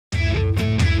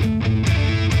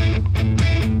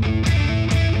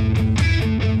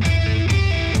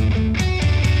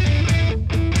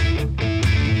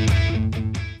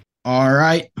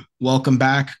right, welcome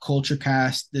back,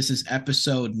 CultureCast. This is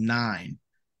episode 9.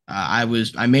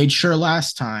 I made sure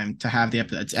last time to have the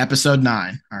episode. It's episode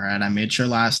 9. All right, I made sure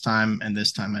last time, and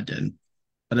this time I didn't,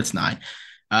 but it's 9.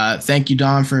 Thank you,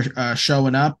 Don, for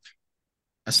showing up.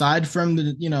 Aside from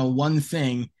the one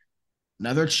thing,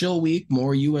 another chill week,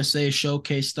 more USA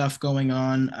showcase stuff going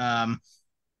on.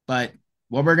 But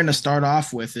what we're going to start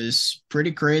off with is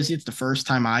pretty crazy. It's the first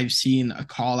time I've seen a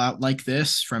call out like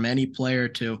this from any player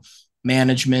to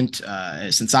management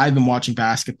since I've been watching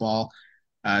basketball.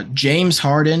 James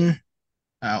Harden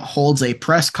holds a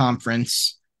press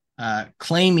conference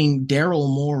claiming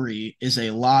Darryl Morey is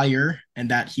a liar and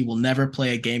that he will never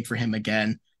play a game for him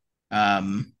again.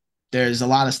 There's a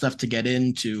lot of stuff to get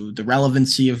into the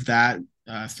relevancy of that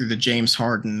through the James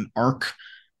Harden arc,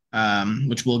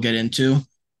 which we'll get into.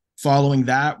 Following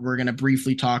that, we're going to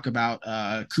briefly talk about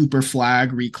Cooper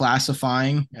Flagg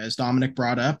reclassifying, as Dominic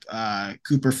brought up.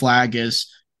 Cooper Flagg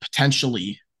is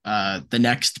potentially the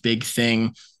next big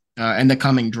thing in the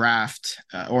coming draft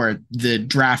or the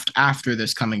draft after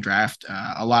this coming draft.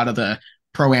 A lot of the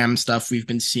pro-am stuff we've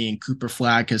been seeing, Cooper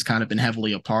Flagg has kind of been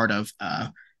heavily a part of.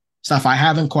 Stuff I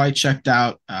haven't quite checked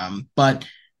out, but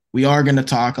we are going to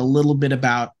talk a little bit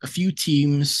about a few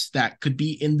teams that could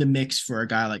be in the mix for a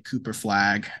guy like Cooper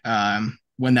Flagg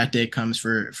when that day comes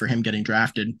for him getting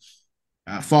drafted.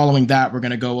 Following that, we're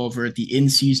going to go over the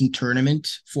in-season tournament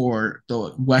for the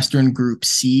Western Group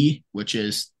C, which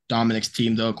is Dominic's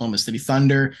team, the Oklahoma City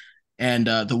Thunder, and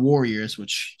the Warriors,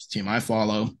 which is the team I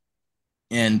follow.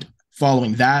 And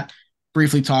following that,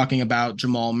 briefly talking about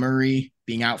Jamal Murray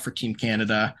being out for Team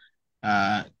Canada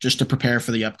just to prepare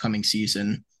for the upcoming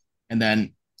season. And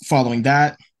then following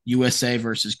that, USA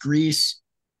versus Greece,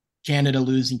 Canada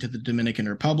losing to the Dominican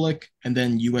Republic, and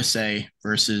then USA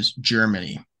versus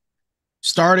Germany.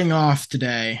 Starting off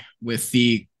today with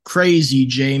the crazy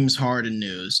James Harden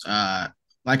news.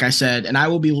 Like I said, and I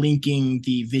will be linking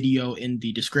the video in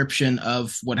the description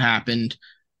of what happened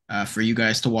for you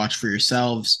guys to watch for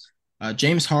yourselves.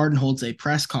 James Harden holds a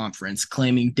press conference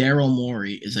claiming Darryl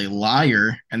Morey is a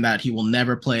liar and that he will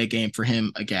never play a game for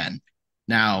him again.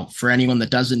 Now, for anyone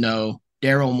that doesn't know,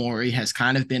 Darryl Morey has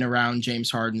kind of been around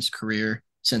James Harden's career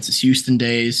since his Houston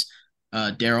days.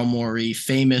 Darryl Morey,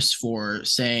 famous for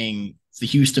saying the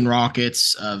Houston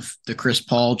Rockets of the Chris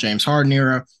Paul, James Harden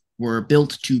era were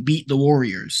built to beat the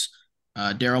Warriors.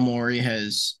 Darryl Morey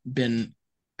has been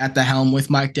at the helm with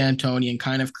Mike D'Antoni and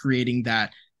kind of creating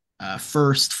that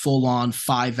first full-on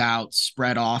five-out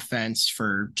spread offense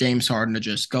for James Harden to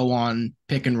just go on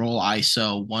pick and roll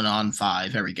ISO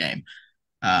 1-on-5 every game.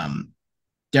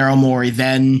 Darryl Morey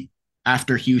then,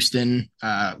 after Houston,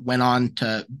 went on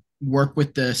to work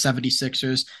with the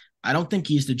 76ers. I don't think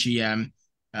he's the GM,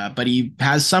 but he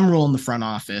has some role in the front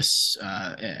office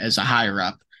as a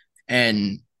higher-up.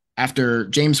 And after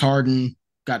James Harden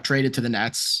got traded to the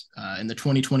Nets in the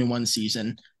 2021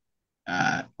 season,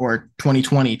 or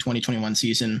 2020-2021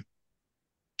 season,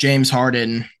 James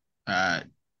Harden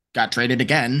got traded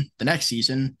again the next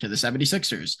season to the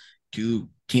 76ers to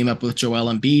team up with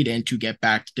Joel Embiid and to get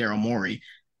back to Darryl Morey.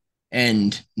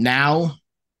 And now,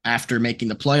 after making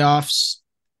the playoffs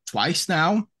twice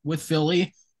now with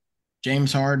Philly,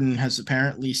 James Harden has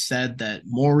apparently said that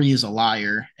Morey is a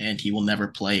liar and he will never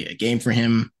play a game for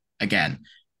him again.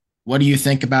 What do you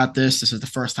think about this? This is the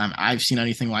first time I've seen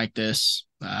anything like this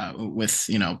with,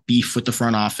 beef with the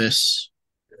front office.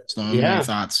 So, any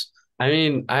thoughts? I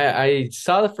mean, I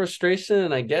saw the frustration,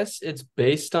 and I guess it's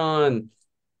based on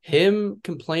him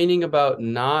complaining about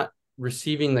not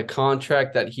receiving the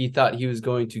contract that he thought he was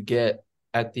going to get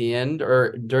at the end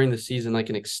or during the season, like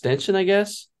an extension, I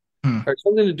guess, or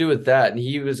something to do with that. And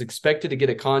he was expected to get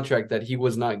a contract that he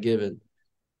was not given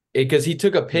because he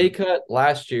took a pay cut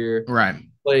last year. Right.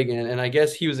 Play again, and I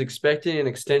guess he was expecting an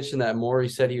extension that Morey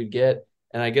said he would get,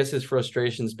 and I guess his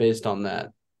frustration's based on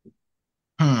that.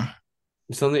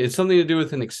 It's something to do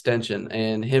with an extension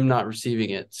and him not receiving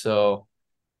it. So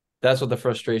that's what the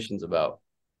frustration's about.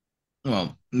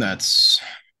 Well, I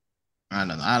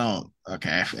don't,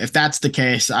 okay. If that's the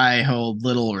case, I hold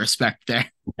little respect there.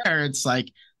 It's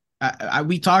like,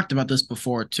 we talked about this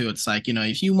before too. It's like,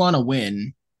 if you want to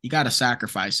win, you got to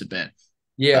sacrifice a bit.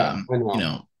 Yeah, I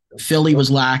know. Philly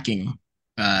was lacking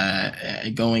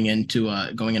going into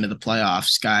the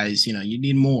playoffs, guys. You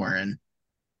need more, and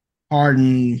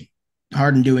Harden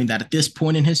doing that at this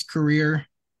point in his career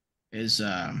is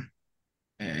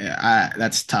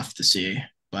that's tough to see.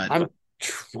 But I'm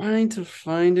trying to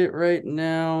find it right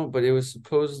now, but it was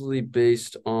supposedly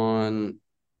based on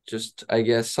just, I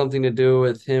guess, something to do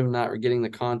with him not getting the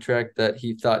contract that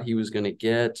he thought he was going to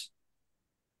get.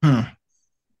 hmm.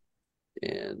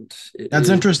 and it That's is.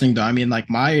 interesting though. I mean, like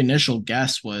my initial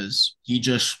guess was he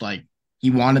just like he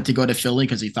wanted to go to Philly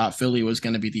because he thought Philly was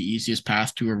going to be the easiest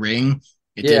path to a ring.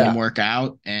 It Yeah. didn't work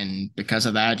out, and because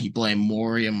of that, he blamed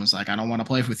Morey and was like, "I don't want to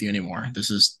play with you anymore." This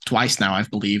is twice now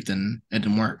I've believed, and it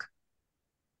didn't work.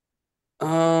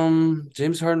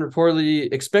 James Harden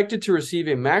reportedly expected to receive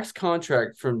a max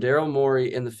contract from Darryl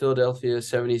Morey in the Philadelphia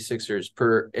 76ers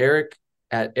per Eric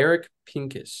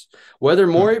Pincus. Whether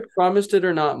Huh. Morey promised it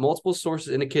or not, multiple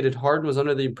sources indicated Harden was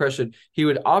under the impression he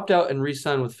would opt out and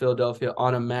re-sign with Philadelphia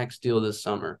on a max deal this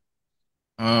summer.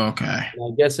 Okay. And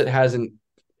I guess it hasn't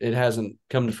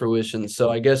come to fruition. So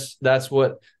I guess that's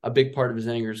what a big part of his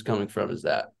anger is coming from is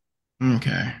that.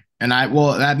 Okay. And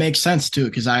well, that makes sense too,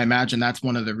 because I imagine that's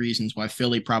one of the reasons why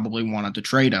Philly probably wanted to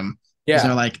trade him, because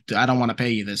they're Yeah. like, I don't want to pay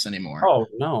you this anymore. Oh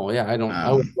no, yeah, I wouldn't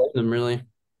Um, blame them really.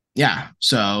 yeah.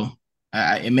 So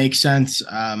it makes sense.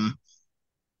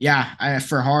 Yeah.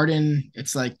 For Harden,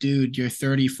 it's like, dude, you're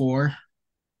 34.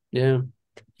 Yeah.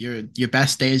 Your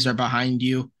best days are behind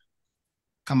you.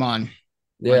 Come on.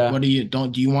 Like, Yeah.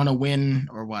 do you want to win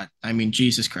or what? I mean,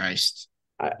 Jesus Christ.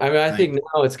 I mean, I Like, think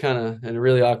now it's kind of in a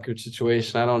really awkward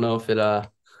situation. I don't know if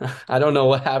I don't know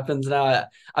what happens now.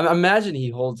 I imagine he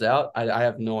holds out. I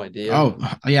have no idea. oh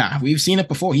yeah, we've seen it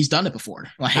before. He's done it before.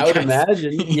 I Like, would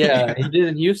imagine, yeah, he did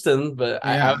in Houston, but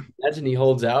I yeah, would imagine he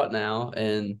holds out now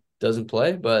and doesn't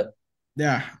play. But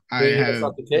yeah. I maybe that's have,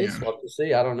 not the case. We'll have to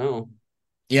see. I don't know.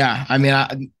 yeah. I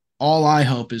mean, all I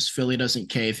hope is Philly doesn't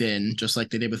cave in, just like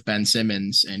they did with Ben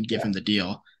Simmons, and give Yeah. him the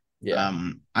deal. Yeah.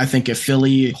 I think if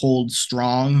Philly holds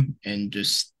strong and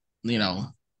just, you know,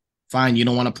 fine, you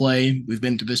don't want to play. We've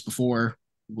been through this before.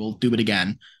 We'll do it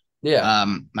again. Yeah.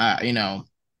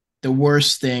 The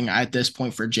worst thing at this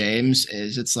point for James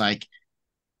is it's like,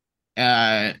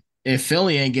 uh, if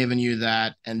Philly ain't giving you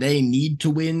that and they need to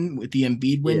win with the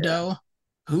Embiid Yeah. window,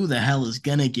 who the hell is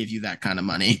gonna give you that kind of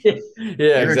money?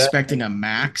 Yeah, You're exactly. expecting a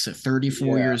max at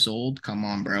 34 Yeah. years old? Come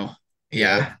on, bro.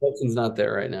 Yeah. Yeah. Expectation's not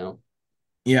there right now.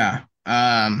 Yeah.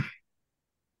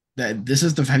 That this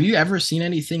is the have you ever seen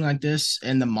anything like this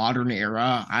in the modern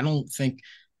era? I don't think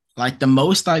like the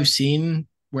most I've seen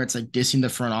where it's like dissing the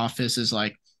front office is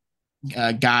like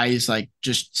guys like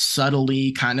just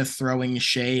subtly kind of throwing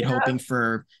shade, Yeah. hoping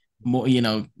for more,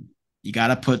 you got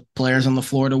to put players on the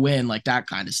floor to win, like that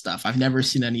kind of stuff. I've never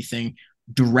seen anything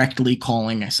directly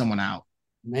calling someone out.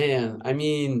 Man, I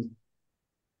mean,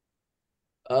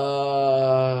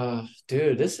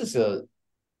 dude, this is a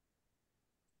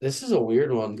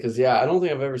weird one because yeah, I don't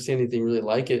think I've ever seen anything really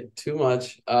like it too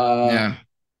much. Yeah.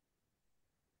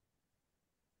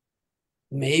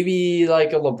 Maybe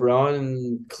like a LeBron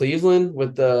in Cleveland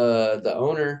with the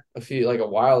owner a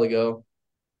while ago.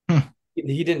 Hmm.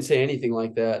 He didn't say anything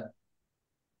like that.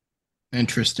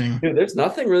 Interesting. Dude, there's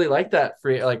nothing really like that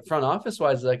for like front office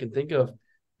wise that I can think of.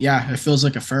 Yeah, it feels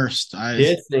like a first. I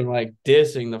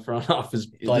Dissing the front office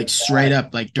like like straight that.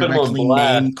 up, like Put them on directly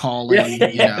blast. name Yeah, calling,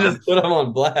 yeah, just put them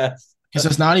on blast. because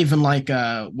it's not even like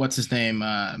what's his name,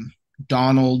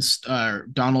 Donald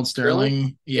Sterling?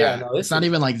 Sterling. Yeah, Yeah, no, it's this not is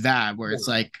even like that where it's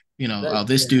no, like, that oh,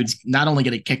 this yeah, dude's not only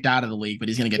getting kicked out of the league, but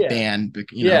he's gonna get yeah, banned.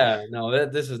 yeah. No,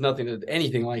 this is nothing to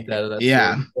anything like that of that sort.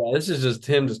 Yeah, Yeah, this is just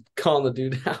him just calling the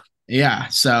dude out. yeah.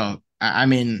 So I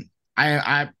mean,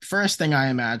 I first thing I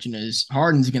imagine is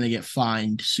Harden's gonna get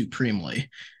fined supremely,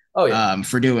 Oh yeah,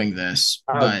 for doing this.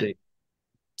 I would But think.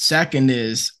 second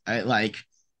is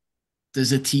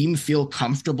does a team feel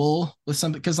comfortable with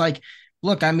something? Because like,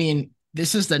 look, I mean,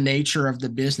 this is the nature of the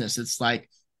business. It's like,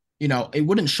 it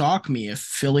wouldn't shock me if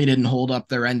Philly didn't hold up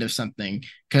their end of something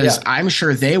because Yeah, I'm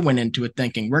sure they went into it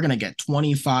thinking we're going to get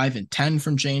 25 and 10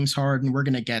 from James Harden. We're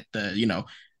going to get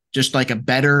just like a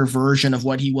better version of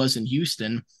what he was in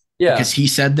Houston because yeah, he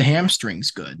said the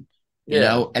hamstring's good,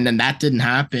 yeah, and then that didn't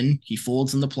happen. He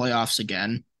folds in the playoffs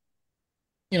again.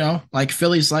 Like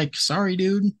Philly's like, sorry,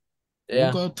 dude, we'll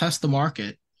yeah, go test the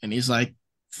market. And he's like,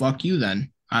 fuck you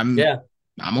then. I'm yeah.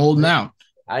 I'm holding out.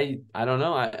 I don't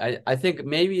know. I think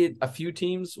maybe a few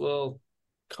teams will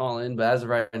call in, but as of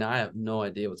right now, I have no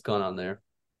idea what's going on there.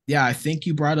 Yeah, I think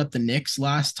you brought up the Knicks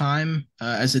last time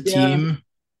as a Yeah, team.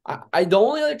 I the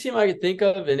only other team I could think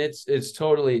of, and it's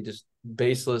totally just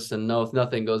baseless and no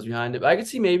nothing goes behind it. But I could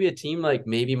see maybe a team like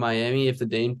maybe Miami if the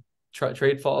Dame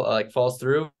trade falls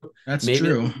through. That's Maybe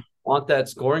true. they want that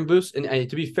scoring boost. And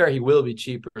to be fair, he will be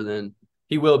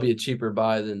a cheaper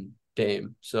buy than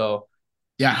Dame. So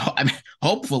Yeah, I mean,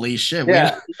 hopefully, shit. We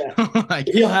yeah, yeah, like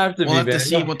he'll have to we'll be have to there.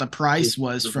 see what the price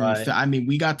was To from. buy. I mean,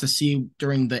 we got to see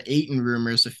during the Aiton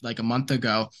rumors like a month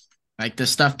ago, like the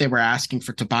stuff they were asking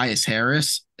for Tobias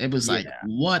Harris. It was like, Yeah,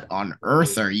 what on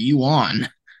earth are you on?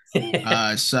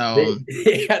 So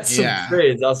they had some yeah,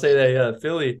 trades. I'll say that. Yeah,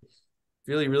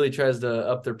 Philly really tries to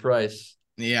up their price.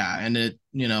 yeah, and it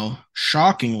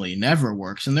shockingly never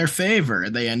works in their favor.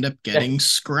 They end up Yeah, getting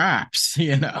scraps,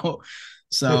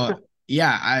 So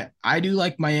yeah, I do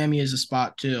like Miami as a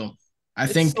spot too. I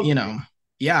it's think so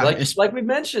yeah, it's like we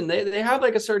mentioned, they have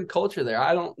like a certain culture there.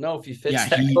 I don't know if he yeah fits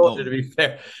that culture. To be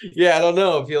fair, yeah, I don't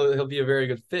know if he'll be a very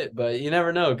good fit, but you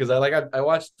never know because I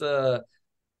watched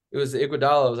it was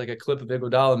Iguodala. It was like a clip of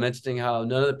Iguodala mentioning how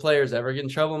none of the players ever get in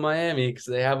trouble in Miami because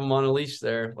they have him on a leash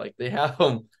there. Like they have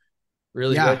him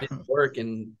really yeah, ready to work,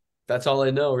 and that's all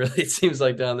they know. Really, it seems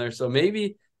like down there. So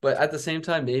maybe, but at the same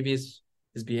time, maybe his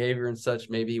behavior and such,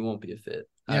 maybe he won't be a fit.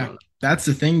 I yeah. don't know. That's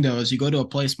the thing though, is you go to a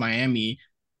place Miami,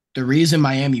 the reason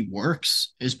Miami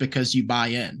works is because you buy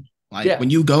in. Like Yeah, when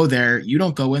you go there, you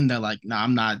don't go in there like, no,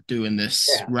 I'm not doing this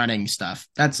yeah, running stuff.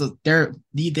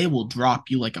 They will drop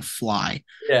you like a fly,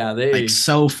 yeah. like They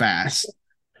so fast.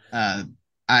 Uh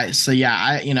I so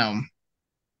yeah,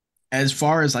 as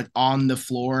far as like on the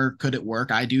floor, could it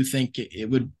work? I do think it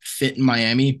would fit in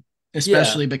Miami, yeah.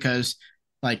 especially because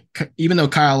like even though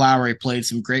Kyle Lowry played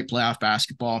some great playoff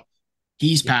basketball,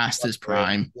 he's He's past up his there.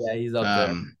 prime. Yeah, he's up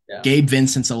there. Yeah, Gabe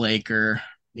Vincent's a Laker,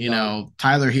 he's on.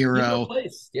 Tyler You need to Hero,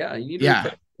 replace. Yeah, you need to yeah,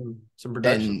 replace some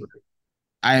production. and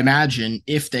I imagine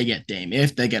if they get Dame,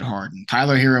 if they get Harden,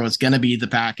 Tyler Hero is going to be the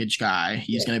package guy.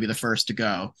 He's Yeah, going to be the first to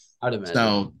go. I'd imagine.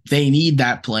 So they need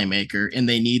that playmaker and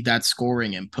they need that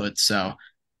scoring input. So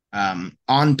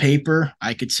on paper,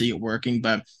 I could see it working,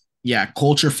 but yeah,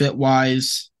 culture fit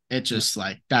wise, it just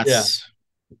like Yeah, that's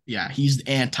yeah, he's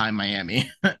anti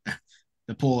Miami,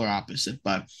 the polar opposite.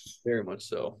 But very much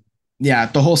so. yeah,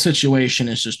 the whole situation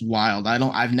is just wild.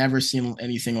 I've never seen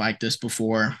anything like this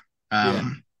before. Yeah,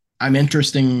 Um, I'm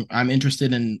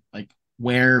interested in like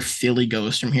where Philly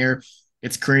goes from here.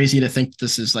 It's crazy to think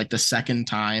this is like the second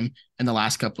time in the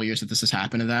last couple of years that this has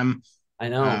happened to them. I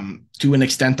know. To an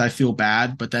extent, I feel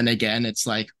bad, but then again, it's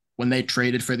like when they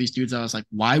traded for these dudes, I was like,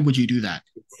 why would you do that?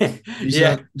 These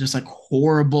Yeah, are just like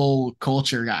horrible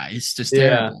culture guys, just yeah,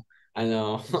 terrible. I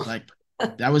know. Like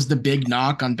that was the big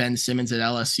knock on Ben Simmons at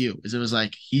LSU, is it was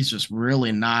like he's just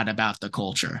really not about the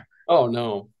culture. Oh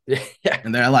no. Yeah,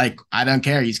 And they're like, I don't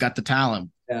care. He's got the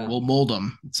talent. yeah. We'll mold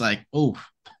him. It's like, oh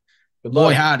Good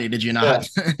boy, luck. howdy, did you Yeah. not?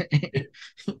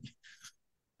 No,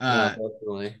 uh,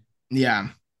 definitely. yeah.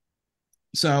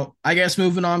 So I guess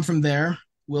moving on from there,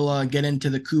 we'll get into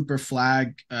the Cooper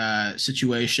Flagg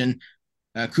situation.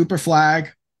 Cooper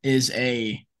Flagg is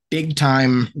a big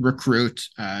time recruit.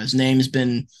 His name's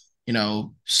been,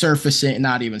 surfacing,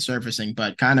 not even surfacing,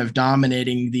 but kind of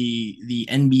dominating the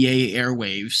NBA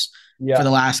airwaves for Yeah.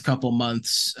 the last couple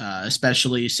months,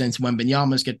 especially since when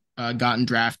Wembanyama's gotten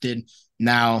drafted.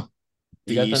 Now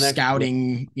You got the the next one.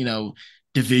 scouting,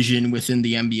 division within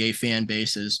the NBA fan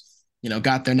bases,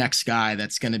 got their next guy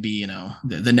that's going to be,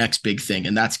 the next big thing,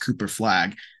 and that's Cooper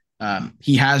Flagg.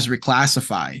 He has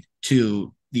reclassified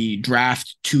to the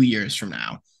draft 2 years from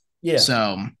now. Yeah.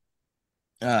 So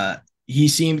uh, he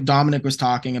seemed Dominic was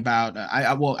talking about.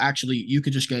 Well, actually, you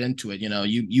could just get into it.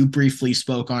 You briefly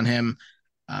spoke on him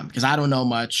because I don't know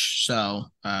much. So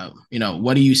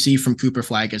what do you see from Cooper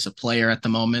Flagg as a player at the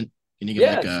moment? Can you give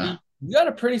Yeah. like a You got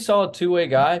a pretty solid two-way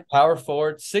guy, power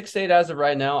forward, 6'8" as of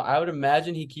right now. I would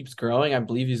imagine he keeps growing. I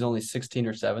believe he's only 16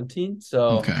 or 17.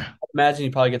 So okay? I imagine he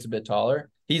probably gets a bit taller.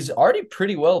 He's already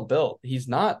pretty well built. He's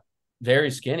not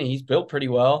very skinny. He's built pretty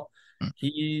well.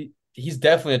 He's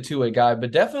definitely a two-way guy,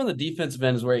 but definitely on the defensive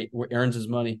end is where he earns his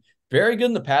money. Very good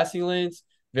in the passing lanes,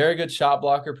 very good shot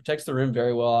blocker, protects the rim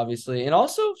very well, obviously, and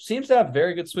also seems to have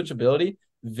very good switchability.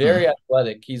 Very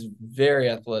athletic. He's very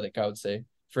athletic, I would say.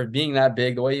 For being that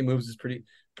big, the way he moves is pretty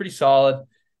solid.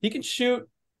 He can shoot,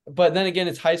 but then again,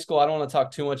 it's high school. I don't want to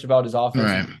talk too much about his offense.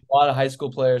 Right. A lot of high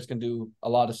school players can do a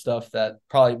lot of stuff that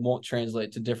probably won't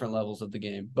translate to different levels of the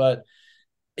game. But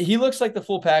he looks like the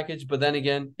full package, but then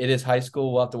again, it is high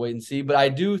school. We'll have to wait and see. But I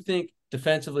do think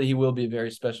defensively, he will be a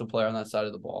very special player on that side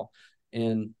of the ball.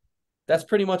 And that's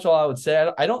pretty much all I would say.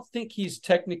 I don't think he's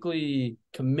technically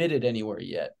committed anywhere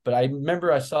yet, but I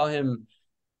remember I saw him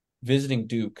visiting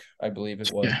Duke, I believe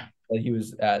it was Yeah. that he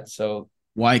was at. So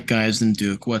White guys and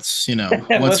Duke. What's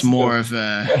what's more Duke? of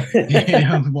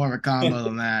a more of a combo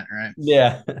than that, right?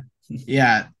 Yeah.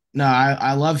 Yeah. No,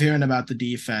 I love hearing about the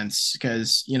defense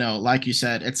because, like you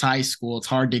said, it's high school. It's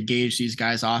hard to gauge these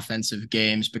guys' offensive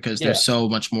games because they're Yeah. so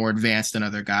much more advanced than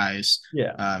other guys,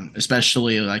 Yeah.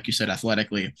 especially, like you said,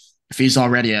 athletically. If he's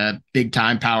already a big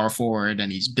time power forward and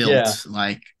he's Yeah. built,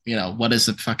 like, what is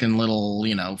a fucking little,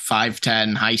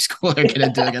 5'10" high schooler going to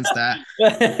do against that?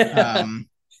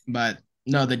 But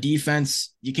no, the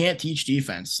defense, you can't teach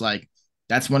defense. Like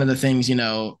that's one of the things, You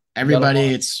gotta everybody,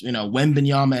 want. it's,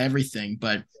 Wembenyama, everything,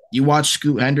 but you watch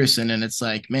Scoot Henderson and it's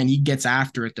like, man, he gets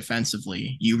after it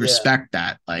defensively. You Yeah, respect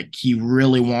that. Like he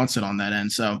really wants it on that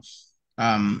end. So,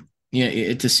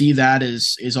 to see that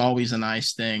is always a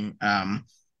nice thing.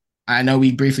 I know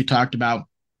we briefly talked about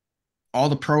all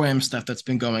the pro-am stuff that's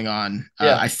been going on.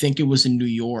 yeah, I think it was in New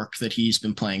York that he's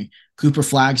been playing. Cooper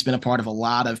Flagg's been a part of a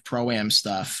lot of pro-am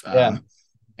stuff. yeah,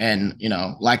 And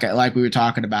like we were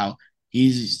talking about,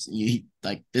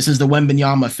 like this is the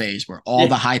Wembenyama phase where all yeah,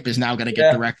 the hype is now going to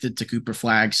get yeah. directed to Cooper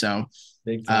Flagg. So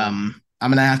Big time.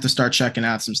 I'm gonna have to start checking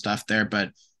out some stuff there.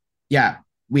 But yeah,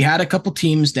 we had a couple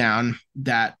teams down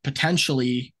that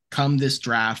potentially come this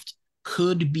draft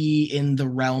could be in the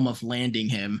realm of landing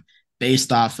him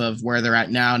based off of where they're at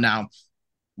now. Now,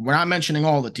 we're not mentioning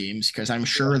all the teams because I'm Yeah,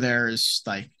 sure there's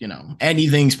like,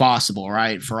 anything's possible,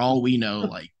 right? For all we know,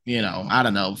 like, I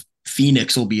don't know,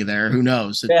 Phoenix will be there. Who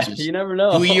knows? It's yeah. You just never 2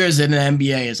 know. years in the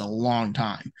NBA is a long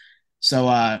time. So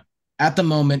at the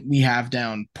moment we have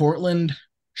down Portland,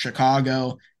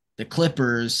 Chicago, the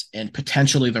Clippers, and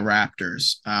potentially the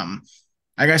Raptors.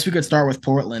 I guess we could start with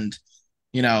Portland.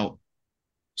 You know,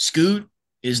 Scoot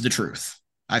is the truth.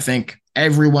 I think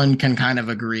everyone can kind of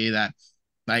agree that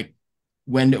like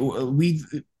when we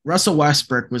Russell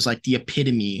Westbrook was like the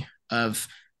epitome of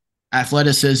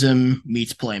athleticism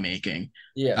meets playmaking.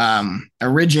 Yes.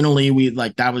 Originally, we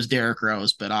like that was Derrick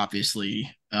Rose, but obviously,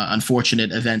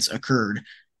 unfortunate events occurred.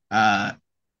 Uh,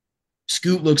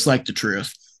 Scoot looks like the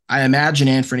truth. I imagine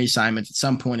Anthony Simons at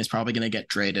some point is probably going to get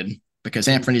traded because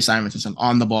Mhm. Anthony Simons is an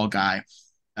on the ball guy.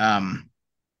 Um,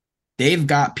 they've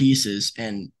got pieces,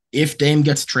 and if Dame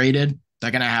gets traded,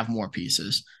 they're going to have more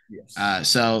pieces. Yes.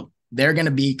 So they're going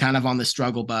to be kind of on the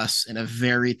struggle bus in a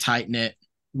very tight knit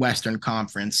Western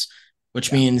Conference, which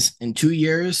Yeah. means in 2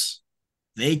 years,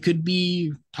 they could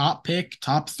be top pick,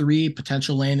 top three,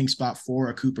 potential landing spot for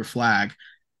a Cooper Flag.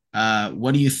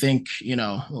 What do you think?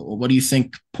 What do you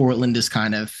think Portland is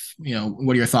kind of,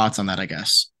 what are your thoughts on that, I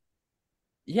guess?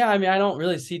 Yeah, I mean, I don't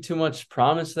really see too much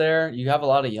promise there. You have a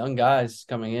lot of young guys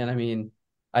coming in. I mean,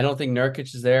 I don't think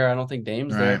Nurkic is there. I don't think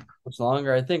Dame's there Right. for much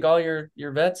longer. I think all your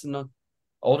vets and the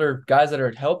older guys that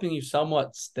are helping you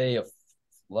somewhat stay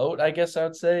afloat, I guess I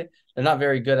would say. They're not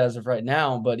very good as of right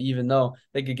now, but even though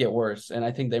they could get worse, and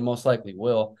I think they most likely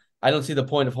will. I don't see the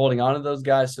point of holding on to those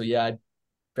guys. So yeah, I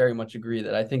very much agree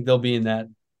that I think they'll be in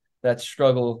that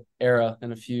struggle era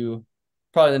in a few,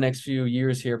 probably the next few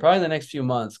years here, probably the next few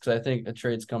months, because I think a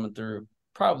trade's coming through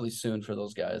probably soon for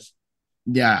those guys.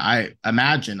 Yeah, I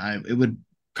imagine it would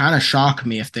kind of shock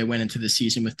me if they went into the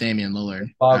season with Damian Lillard.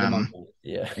 Boggle my mind.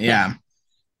 Yeah. Yeah.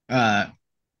 Uh,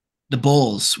 the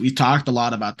Bulls. We talked a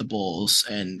lot about the Bulls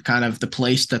and kind of the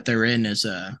place that they're in is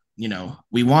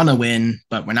we want to win,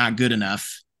 but we're not good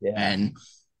enough. Yeah. And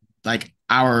like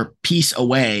our piece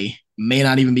away may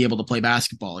not even be able to play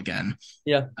basketball again.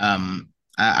 Yeah.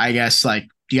 I guess like,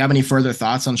 do you have any further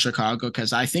thoughts on Chicago?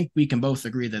 Because I think we can both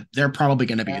agree that they're probably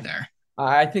going to be Yeah. there.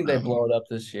 I think they Um, blow it up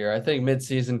this year. I think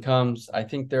midseason comes. I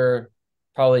think they're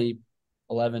probably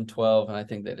 11, 12, and I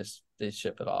think they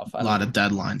ship it off. I a don't lot think. of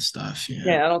deadline stuff. Yeah.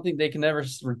 Yeah, I don't think they can never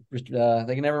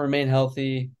remain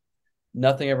healthy.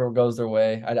 Nothing ever goes their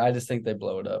way. I just think they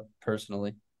blow it up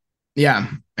personally.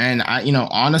 Yeah. And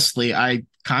honestly, I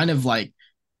kind of like,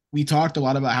 we talked a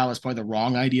lot about how it's probably the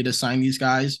wrong idea to sign these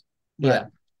guys, but Yeah.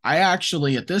 I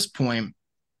actually, at this point,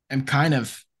 am kind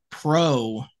of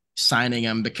pro signing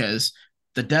them because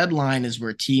the deadline is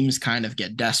where teams kind of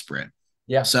get desperate.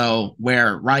 Yeah. So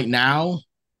where right now,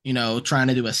 trying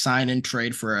to do a sign and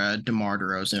trade for a DeMar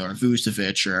DeRozan or a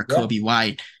Vucevic or a Yeah. Kobe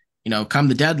White, come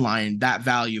the deadline, that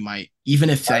value might, even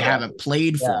if they haven't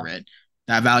played Yeah. for it,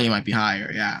 that value might be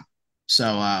higher. Yeah.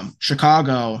 So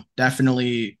Chicago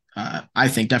definitely, I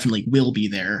think definitely will be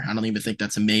there. I don't even think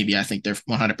that's a maybe. I think they're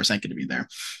 100% going to be there.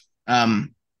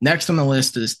 Next on the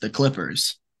list is the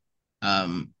Clippers.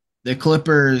 The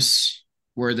Clippers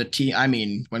were the team. I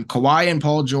mean, when Kawhi and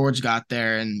Paul George got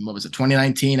there, and what was it,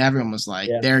 2019? Everyone was like,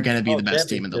 Yeah. they're going to be Oh, the best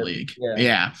team in the championship. league. Yeah.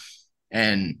 Yeah.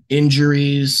 And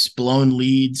injuries, blown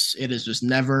leads, it has just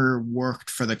never worked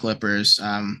for the Clippers.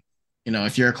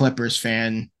 If you're a Clippers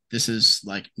fan, this is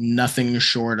like nothing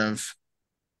short of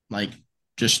like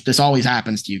just this always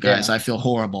happens to you guys. Yeah. I feel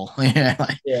horrible.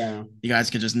 Like Yeah. you guys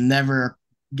could just never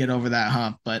get over that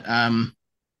hump. But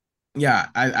yeah,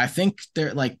 I think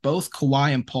they're like both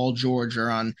Kawhi and Paul George are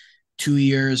on 2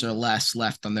 years or less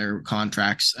left on their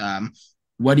contracts.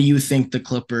 What do you think the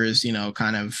Clippers,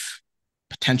 kind of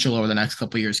potential over the next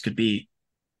couple of years could be?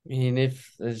 I mean,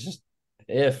 if it's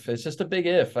just a big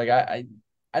if. Like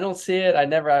I don't see it. I'm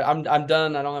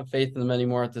done. I don't have faith in them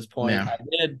anymore at this point. Yeah, I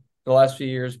did the last few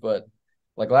years, but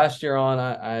Like last year on,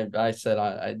 I said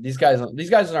these guys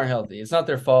aren't healthy. It's not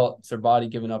their fault. It's their body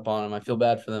giving up on them. I feel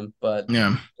bad for them, but Yeah.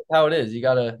 that's how it is. You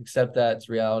got to accept that it's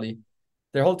reality.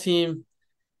 Their whole team,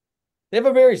 they have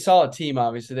a very solid team.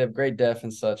 Obviously, they have great depth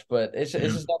and such, but it's Yeah.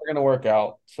 just never going to work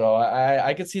out. So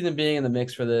I could see them being in the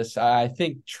mix for this. I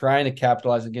think trying to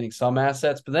capitalize on getting some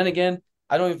assets, but then again,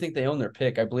 I don't even think they own their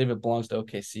pick. I believe it belongs to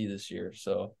OKC this year.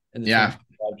 So in the Yeah.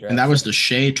 2025 And draft. that So was the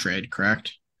Shea trade,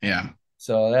 correct? Yeah.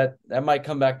 that might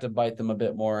come back to bite them a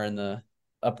bit more in the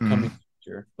upcoming Mm.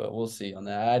 future, but we'll see on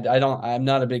that. I'm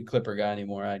not a big Clipper guy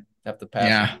anymore. I have to pass on.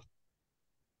 Yeah.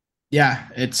 Yeah.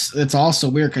 It's also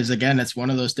weird because again, it's one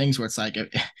of those things where it's like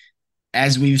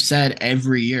as we've said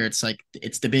every year, it's like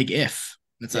it's the big if.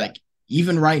 It's Yeah. like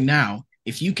even right now,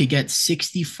 if you could get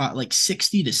 65, like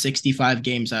 60 to 65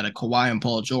 games out of Kawhi and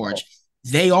Paul Oh, George,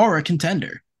 they are a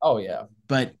contender. oh yeah.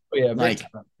 But Oh yeah, big like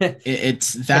time.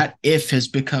 it's that if has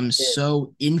become It's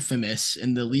so infamous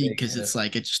in the a league big because if. it's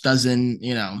like it just doesn't,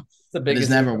 It's the it has biggest if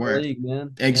never in the worked. league,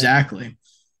 man. Yeah. Exactly.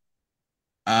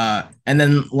 And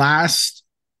then last,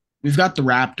 we've got the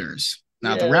Raptors.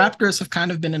 Now, the Yeah. Raptors have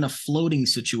kind of been in a floating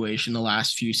situation the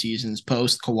last few seasons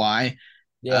post Kawhi.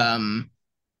 Yeah. Um,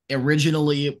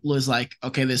 Originally, it was like,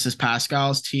 okay, this is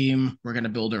Pascal's team. We're going to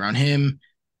build around him.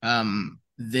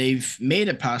 They've made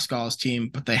it Pascal's team,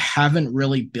 but they haven't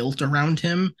really built around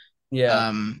him. Yeah.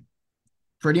 Um,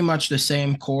 Pretty much the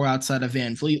same core outside of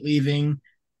Van Fleet leaving.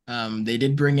 They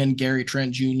did bring in Gary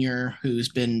Trent Jr., who's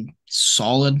been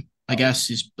solid. I Oh, guess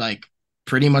he's like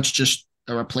pretty much just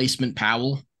a replacement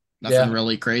Powell. Nothing yeah.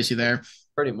 really crazy there.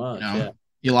 Pretty You much. know, Yeah.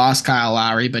 you lost Kyle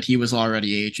Lowry, but he was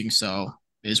already aging, so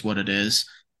is what it is.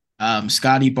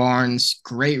 Scotty Barnes,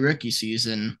 great rookie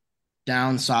season,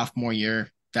 down sophomore year.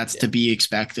 That's Yeah. to be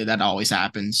expected. That always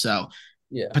happens. So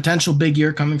Yeah. potential big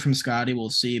year coming from Scotty. We'll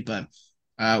see. But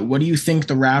what do you think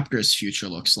the Raptors' future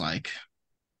looks like?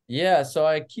 Yeah, so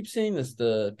I keep seeing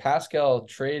the Pascal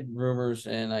trade rumors,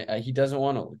 and he doesn't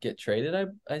want to get traded.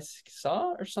 I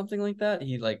saw or something like that.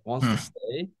 He like wants to Hmm.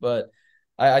 stay, but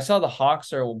I saw the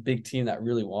Hawks are a big team that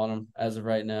really want him as of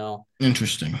right now.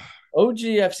 Interesting.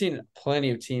 OG, I've seen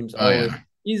plenty of teams Oh always.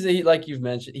 yeah, Like you've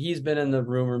mentioned, he's been in the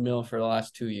rumor mill for the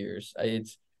last 2 years.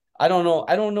 I don't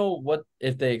know what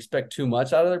if they expect too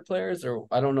much out of their players, or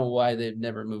I don't know why they've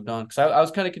never moved on. Because I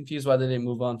was kind of confused why they didn't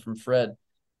move on from Fred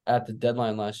at the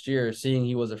deadline last year, seeing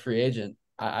he was a free agent.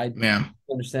 I yeah,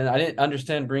 understand. I didn't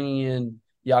understand bringing in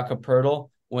Jakob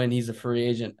Pertl when he's a free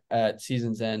agent at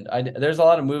season's end. There's a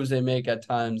lot of moves they make at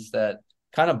times that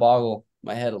kind of boggle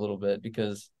my head a little bit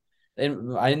because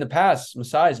in the past,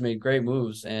 Masai's made great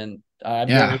moves and I've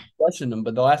never yeah. questioned them,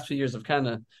 but the last few years I've kind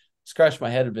of scratched my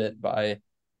head a bit by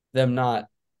them not,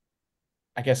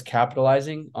 I guess,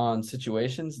 capitalizing on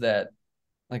situations that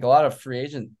like a lot of free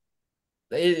agent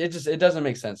it doesn't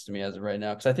make sense to me as of right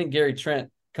now because I think Gary Trent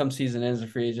come season ends a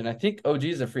free agent. I think OG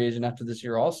is a free agent after this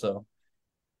year also.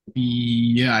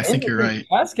 Yeah, I And think I you're think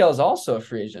right. Pascal is also a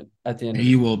free agent at the end of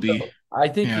He this. will be. So I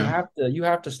think Yeah. you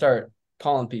have to start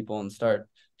calling people and start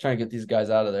trying to get these guys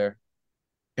out of there.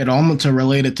 It almost to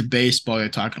relate it to baseball. You're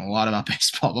talking a lot about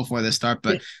baseball before they start,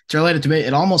 but to relate it to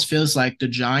it almost feels like the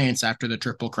Giants after the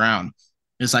Triple Crown.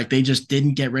 It's like they just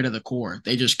didn't get rid of the core.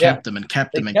 They just Yeah, kept them and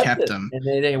kept they them and kept kept it them.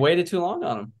 and they waited too long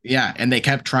on him. Yeah, and they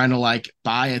kept trying to like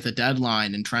buy at the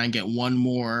deadline and try and get one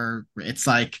more. It's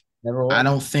like Never I worked.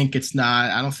 don't think it's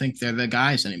not. I don't think they're the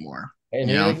guys anymore. Hey, You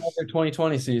maybe they know? got their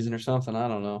 2020 season or something. I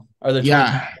don't know. Or their 2020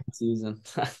 Yeah, season.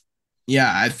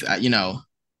 yeah.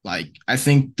 Like I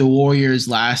think the Warriors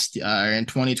last in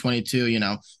 2022.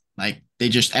 Like they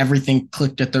just everything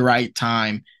clicked at the right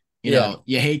time. Yeah.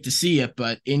 You hate to see it,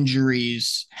 but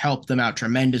injuries helped them out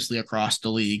tremendously across the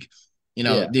league.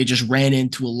 Yeah. They just ran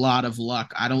into a lot of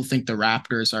luck. I don't think the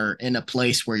Raptors are in a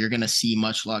place where you're going to see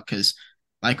much luck because,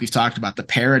 like we've talked about, the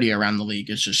parity around the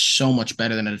league is just so much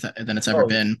better than it's ever Oh,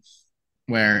 been.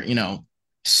 Where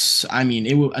I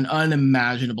mean, an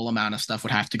unimaginable amount of stuff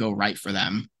would have to go right for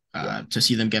them yeah. to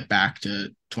see them get back to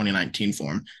 2019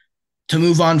 form. To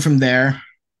move on from there,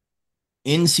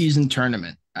 in season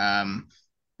tournament.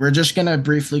 We're just gonna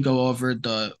briefly go over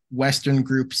the Western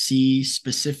Group C,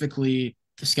 specifically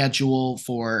the schedule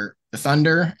for the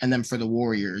Thunder and then for the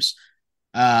Warriors.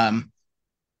 Um,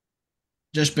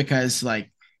 just because,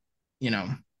 like, you know,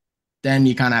 then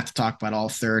you kind of have to talk about all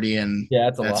 30, and Yeah,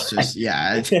 that's a that's lot. just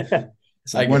yeah.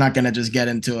 It's I like we're get not gonna just get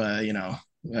into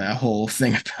a whole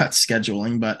thing about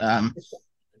scheduling, but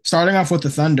starting off with the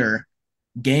Thunder,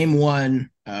 game one,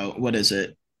 what is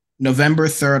it? November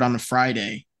 3rd on a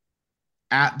Friday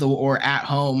at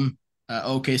home.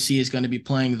 OKC is going to be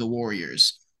playing the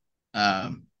Warriors.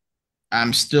 Um,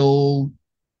 I'm still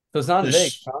so it's not in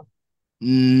Vegas, just huh?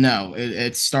 No,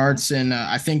 it starts in.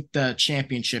 I think the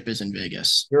championship is in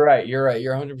Vegas. You're right. You're right.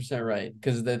 You're 100% right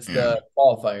because that's Yeah, the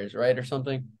qualifiers, right, or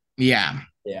something. yeah.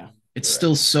 Yeah, It's you're right.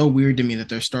 still so weird to me that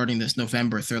they're starting this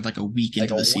November 3rd, like a week Like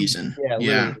into a the week. season. Yeah, literally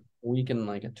Yeah, a week and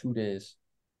like a 2 days.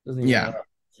 Doesn't even yeah.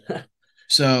 add up.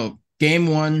 So game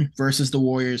one versus the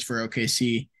Warriors for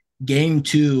OKC. Game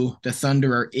two, the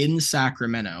Thunder are in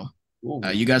Sacramento. Ooh,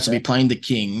 You guys will be okay. playing the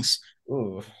Kings.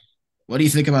 Ooh. What do you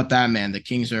think about that, man? The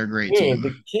Kings are a great Dude, team.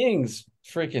 the Kings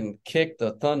freaking kicked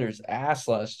the Thunder's ass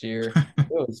last year. It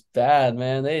was bad,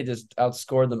 man. They just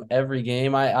outscored them every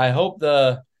game. I hope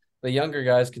the younger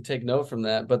guys could take note from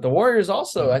that. But the Warriors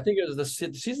also, I think it was the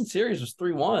season series was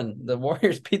 3-1. The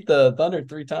Warriors beat the Thunder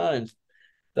 3 times.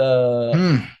 The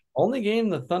Hmm. only game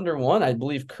the Thunder won, I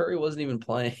believe Curry wasn't even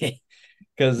playing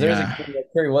because there's a Yeah. game that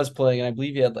Curry was playing, and I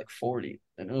believe he had like 40,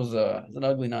 and it was an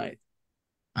ugly night.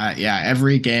 Yeah,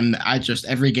 every game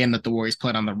that the Warriors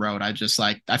played on the road, I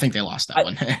think they lost that I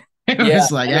one. It Yeah,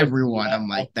 was like I know. everyone. I'm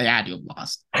like, they had to have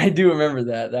lost. I do remember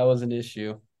that. That was an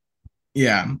issue.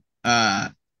 Yeah. Uh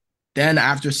then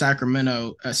after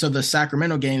Sacramento, so the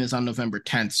Sacramento game is on November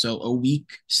 10th, so a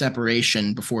week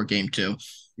separation before game two.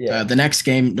 Yeah. The next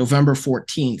game, November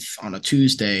 14th on a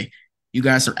Tuesday, you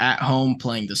guys are at home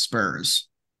playing the Spurs.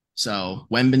 So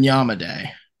Wembenyama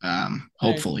Day. Hey,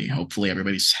 Hopefully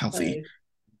everybody's healthy.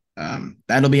 hey.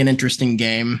 That'll be an interesting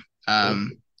game. Cool.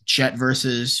 Chet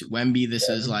versus Wemby. This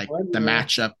is like the Man.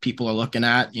 matchup people are looking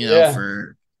at, Yeah.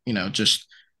 for just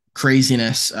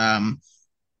craziness.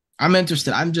 I'm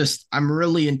interested. I'm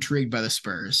really intrigued by the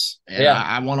Spurs, and Yeah.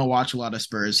 I want to watch a lot of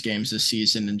Spurs games this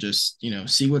season and just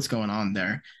see what's going on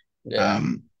there. Yeah.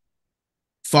 Um,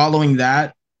 Following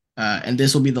that, and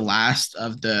this will be the last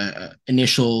of the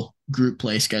initial group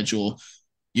play schedule.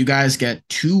 You guys get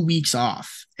 2 weeks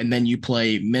off, and then you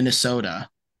play Minnesota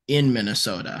in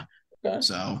Minnesota. Okay.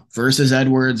 So versus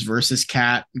Edwards versus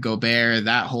Cat Gobert,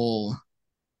 that whole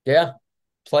Yeah.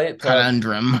 Play it.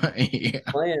 conundrum. Yeah.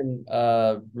 Playing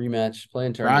rematch.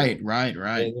 Playing tournament. Right, right, Yeah,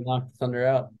 right. they knocked the Thunder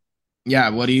out. Yeah,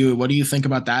 what do you think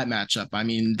about that matchup? I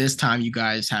mean, this time you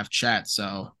guys have Chet,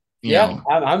 so you Yeah, know,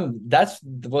 I'm that's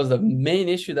was the main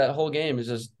issue that whole game is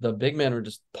just the big men were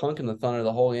just punking the Thunder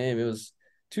the whole game. It was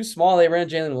too small. They ran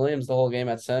Jalen Williams the whole game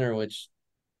at center, which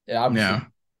obviously yeah,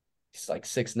 he's like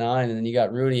 6'9", and then you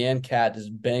got Rudy and Cat just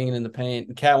banging in the paint.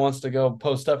 And Cat wants to go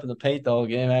post up in the paint the whole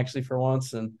game, actually, for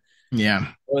once. And yeah.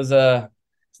 it was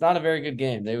it's not a very good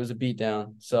game. It was a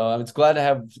beatdown. So it's glad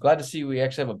to see we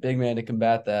actually have a big man to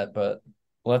combat that, but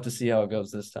we'll have to see how it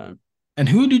goes this time. And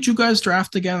who did you guys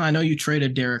draft again? I know you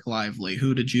traded Derek Lively.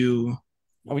 Who did you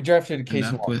We drafted end Casey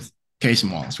up Wall. with? Casey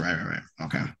Wallace, right, right, right.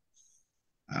 Okay.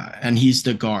 And he's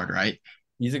the guard, right?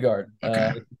 He's a guard,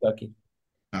 Okay, Kentucky.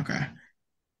 okay.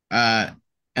 Uh,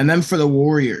 and then for the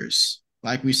Warriors,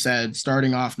 like we said,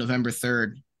 starting off November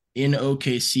 3rd in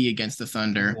OKC against the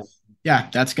Thunder. Yeah. Yeah,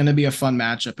 that's going to be a fun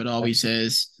matchup. It always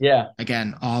is. Yeah.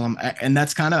 Again, and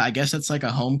that's kind of, I guess it's like a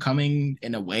homecoming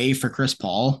in a way for Chris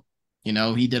Paul. He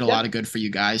did a Yeah. lot of good for you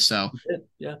guys, so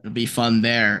Yeah. it'll be fun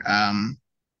there.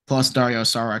 Plus Dario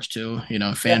Saric too,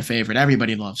 fan Yeah. favorite.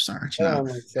 Everybody loves Saric now. Oh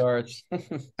my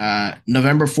gosh.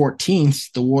 November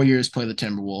 14th, the Warriors play the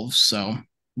Timberwolves, so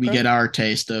we Okay. get our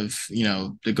taste of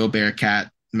the Gobert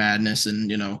Cat madness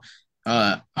and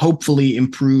hopefully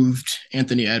improved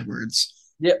Anthony Edwards.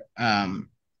 Yep.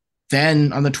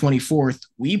 Then on the 24th,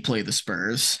 we play the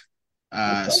Spurs.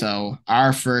 Okay. So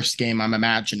our first game, I'm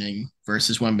imagining,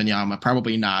 versus Wembenyama,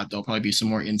 probably not. There'll probably be some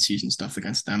more in-season stuff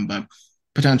against them, but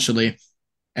potentially.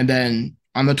 And then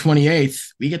on the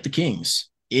 28th, we get the Kings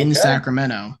in Okay.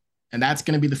 Sacramento, and that's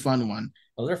going to be the fun one.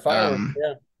 Those are fireworks. Um,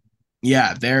 Yeah.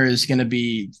 yeah, there is going to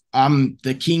be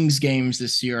the Kings games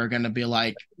this year are going to be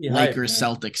like Be hype, Lakers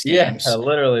man. Celtics Yeah, games.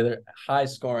 literally, they're high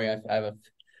scoring. I have a.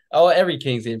 Oh, every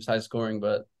Kings game's high scoring,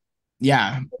 but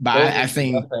Yeah, but those I are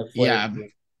think must have flair. yeah,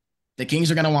 the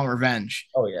Kings are going to want revenge.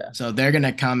 Oh yeah. So they're going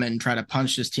to come and try to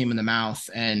punch this team in the mouth.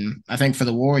 And I think for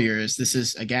the Warriors, this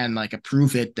is, again, like a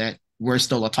prove it that we're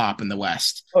still atop in the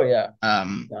West. Oh yeah.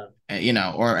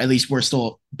 Yeah. Or at least we're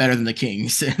still better than the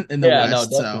Kings in the Yeah. No,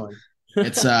 West. So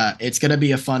definitely. it's going to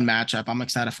be a fun matchup. I'm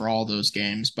excited for all those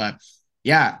games. But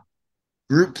yeah,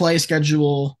 group play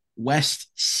schedule West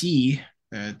C.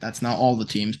 That's not all the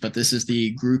teams, but this is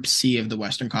the Group C of the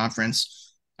Western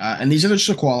Conference. And these are just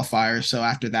the qualifiers. So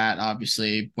after that,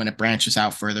 obviously, when it branches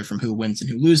out further from who wins and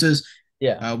who loses,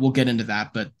 Yeah. we'll get into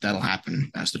that, but that'll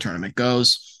happen as the tournament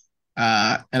goes.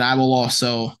 And I will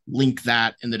also link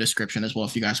that in the description as well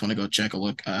if you guys want to go take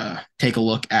a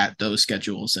look at those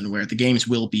schedules and where the games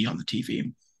will be on the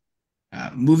TV.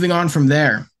 Moving on from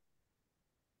there,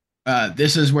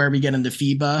 This is where we get into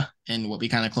FIBA and what we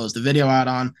kind of close the video out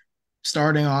on.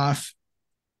 Starting off,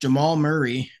 Jamal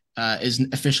Murray is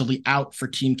officially out for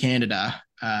Team Canada.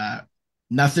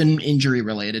 Nothing injury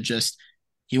related, just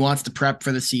he wants to prep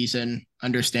for the season.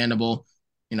 Understandable.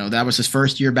 That was his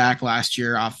first year back last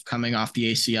year coming off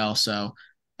the ACL. So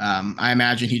I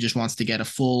imagine he just wants to get a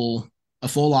full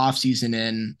off season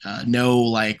in. No,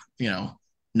 like, no,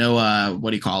 what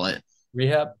do you call it?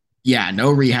 Rehab. Yeah, no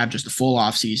rehab, just a full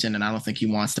off season. And I don't think he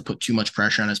wants to put too much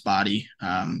pressure on his body.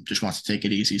 Just wants to take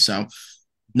it easy. So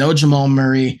no Jamal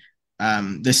Murray.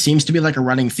 This seems to be like a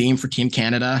running theme for Team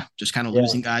Canada, just kind of Yeah.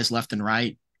 losing guys left and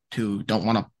right who don't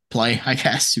want to play, I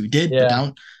guess, who did, but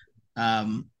Yeah.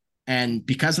 don't. And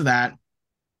because of that,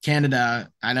 Canada,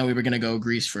 I know we were going to go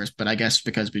Greece first, but I guess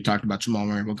because we talked about Jamal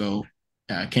Murray, we'll go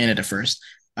Canada first.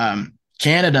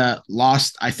 Canada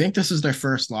lost, I think this is their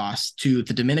first loss to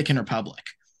the Dominican Republic,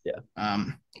 Yeah.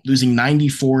 losing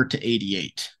 94 to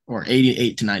 88 or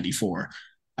 88 to 94.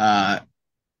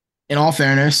 In all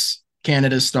fairness,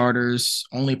 Canada's starters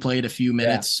only played a few Yeah.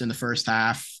 minutes in the first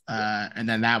half, and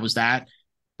then that was that.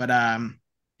 But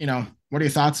what are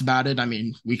your thoughts about it? I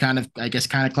mean, we kind of, I guess,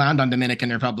 kind of clowned on Dominican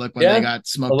Republic when they Yeah. got A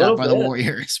smoked out little by the bit.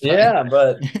 Warriors, but Yeah,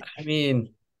 but I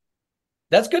mean,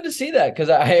 that's good to see that because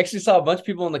I actually saw a bunch of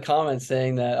people in the comments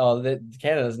saying that that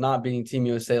Canada's not beating Team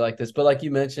USA like this. But like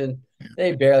you mentioned,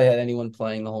 they barely had anyone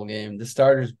playing the whole game. The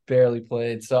starters barely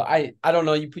played. So I don't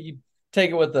know. You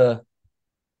take it with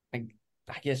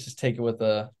I guess just take it with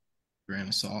a grain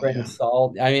of salt, grain of yeah.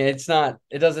 salt. I mean, it's not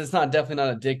definitely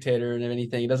not a dictator and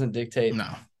anything. It doesn't dictate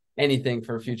No, anything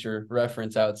for future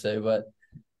reference, I would say. But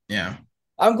yeah.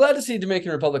 I'm glad to see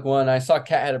Dominican Republic won. I saw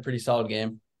Cat had a pretty solid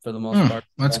game for the most part.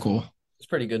 That's So cool. it's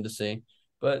pretty good to see.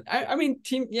 But I mean,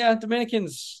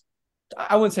 Dominicans,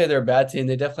 I wouldn't say they're a bad team.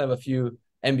 They definitely have a few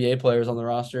NBA players on the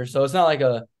roster. So it's not like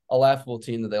a laughable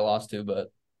team that they lost to,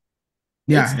 but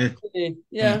it's Yeah,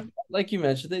 yeah, like you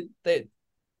mentioned, they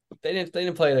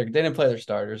didn't play their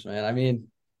starters, man. I mean,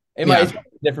 it's yeah, a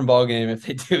different ball game if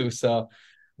they do. So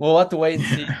we'll have to wait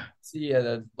and see.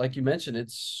 Like you mentioned,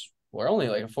 we're only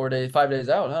like 5 days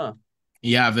out, huh?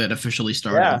 yeah. It officially Yeah.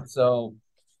 started. So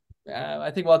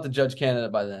I think we'll have to judge Canada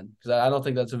by then because I don't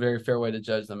think that's a very fair way to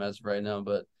judge them as of right now.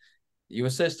 But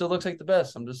USA still looks like the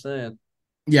best. I'm just saying.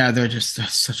 Yeah, they're just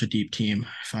such a deep team.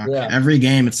 Fuck. Yeah. Every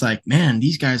game, it's like, man,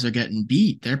 these guys are getting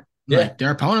beat. They're Yeah. like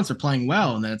their opponents are playing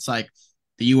well, and then it's like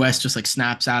the U.S. just like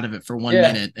snaps out of it for one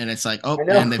Yeah. minute, and it's like, oh,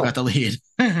 I and they've know. got the lead.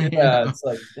 Yeah. It's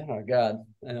like, oh my God.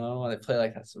 I know why they play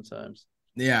like that sometimes.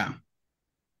 Yeah.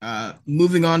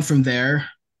 Moving on from there,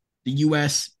 the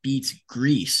U.S. beats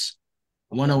Greece,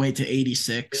 Okay. 108 to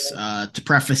 86. Yeah. To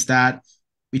preface that,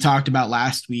 we talked about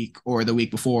last week or the week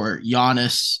before,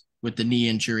 Giannis with the knee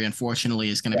injury, unfortunately,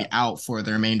 is going to Yeah. be out for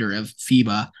the remainder of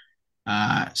FIBA.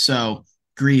 So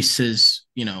Greece is,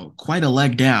 quite a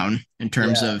leg down in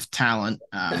terms Yeah. of talent.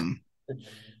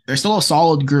 They're still a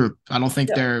solid group. I don't think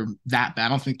Yeah. they're that bad. I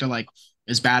don't think they're like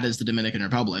as bad as the Dominican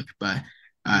Republic, but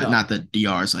No. not that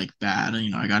DR is like bad.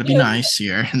 I got to be Yeah. nice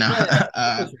here. No, Yeah.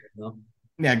 Yeah. No.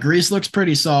 yeah, Greece looks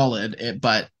pretty solid,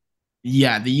 but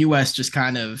yeah, the U.S. just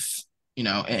kind of,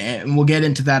 and we'll get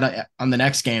into that on the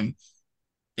next game.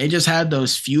 They just had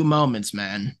those few moments,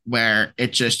 man, where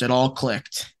it all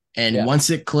clicked, and Yeah. once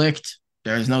it clicked,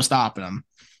 there's no stopping them.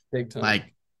 Big time.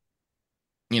 Like,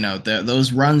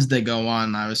 those runs they go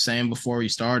on. I was saying before we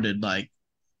started, like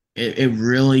it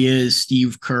really is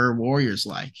Steve Kerr Warriors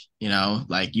like,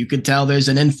 like you could tell there's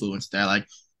an influence there. Like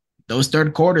those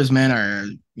third quarters, man, are,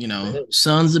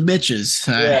 sons of bitches.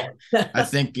 Yeah. I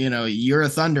think, you're a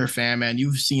Thunder fan, man.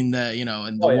 You've seen the, in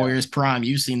the Oh yeah. Warriors prime,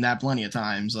 you've seen that plenty of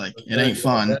times. Like For it sure. ain't Yeah,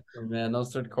 fun. definitely, man.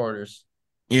 Those third quarters.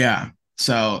 Yeah.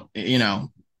 So,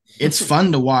 it's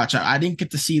fun to watch. I didn't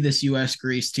get to see this US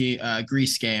Greece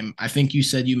game. I think you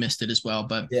said you missed it as well,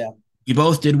 but Yeah. you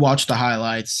both did watch the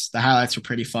highlights. The highlights were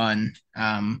pretty fun.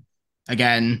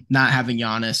 Again, not having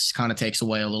Giannis kind of takes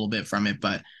away a little bit from it,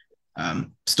 but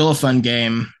still a fun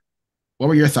game. What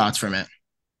were your thoughts from it?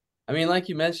 I mean, like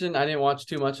you mentioned, I didn't watch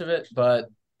too much of it, but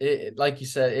like you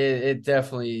said, it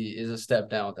definitely is a step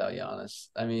down without Giannis.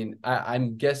 I mean,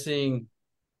 I'm guessing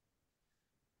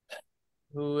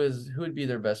who would be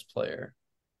their best player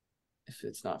if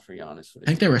it's not for Giannis? Would I it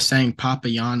think they were saying Papa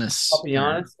Giannis or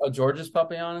Papagiannis? Oh, George's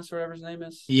Papagiannis, or whatever his name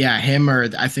is. yeah, him or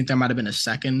I think there might have been a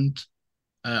second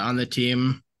on the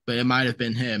team, but it might have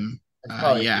been him.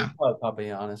 It's Yeah, probably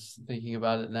Papagiannis. Thinking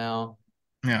about it now,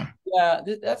 yeah, yeah,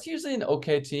 that's usually an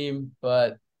okay team,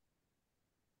 but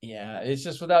yeah, it's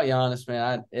just without Giannis,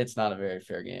 man. It's not a very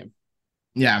fair game.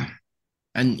 yeah.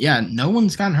 And yeah, no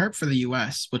one's gotten hurt for the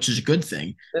US, which is a good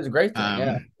thing. It's a great thing.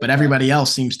 Yeah. But everybody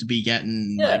else seems to be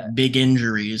getting like Yeah. big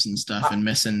injuries and stuff I, and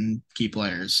missing key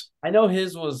players. I know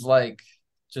his was like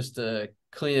just to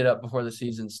clean it up before the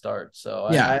season starts. So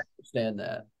I Yeah. understand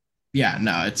that. Yeah.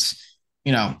 No, it's,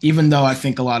 even though I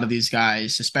think a lot of these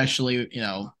guys, especially,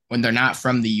 when they're not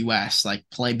from the US, like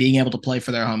being able to play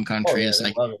for their home Oh, country yeah. is They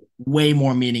like love it. way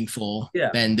more meaningful Yeah.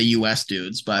 than the US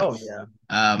dudes. But Oh, yeah.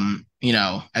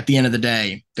 at the end of the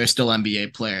day, they're still NBA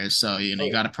players. So, Oh, you yeah.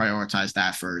 got to prioritize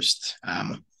that first.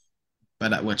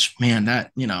 But which, man,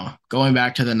 that, going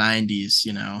back to the 90s,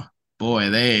 boy,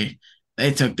 they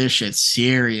took this shit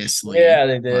seriously. Yeah,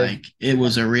 they did. Like it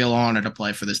was a real honor to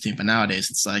play for this team. But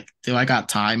nowadays it's like, do I got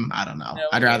time? I don't know. Yeah,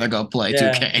 I'd rather go play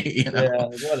yeah. 2K, you Yeah.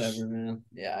 know? Whatever, man.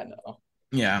 Yeah, I know.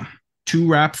 Yeah. To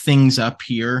wrap things up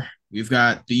here, we've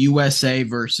got the USA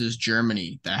versus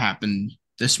Germany that happened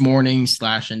this morning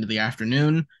slash into the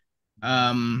afternoon.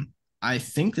 Um, I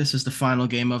think this is the final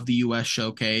game of the US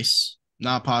showcase.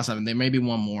 Not positive. There may be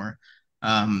one more.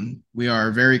 We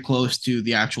are very close to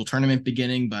the actual tournament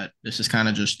beginning, but this is kind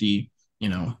of just the, you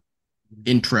know,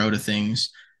 intro to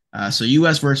things. So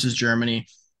US versus Germany.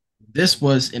 This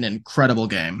was an incredible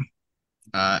game.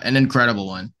 An incredible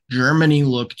one. Germany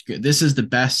looked good. This is the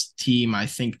best team I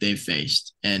think they've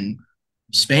faced. And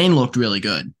Spain looked really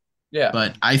good. Yeah.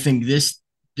 But I think this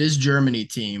Germany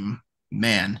team,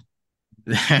 man,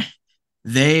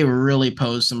 they really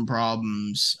posed some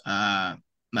problems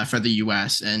for the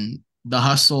U.S. and the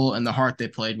hustle and the heart they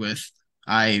played with.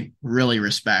 I really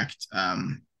respect.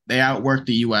 They outworked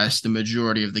the U.S. the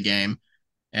majority of the game,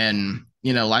 and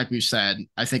like we said,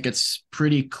 I think it's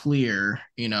pretty clear.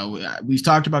 We've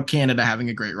talked about Canada having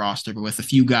a great roster, but with a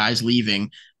few guys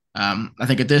leaving, I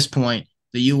think at this point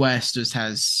the U.S. just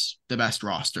has the best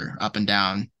roster up and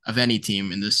down of any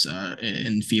team in this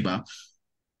in FIBA.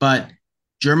 But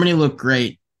Germany looked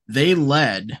great. They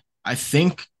led, I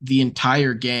think, the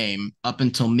entire game up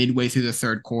until midway through the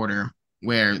third quarter,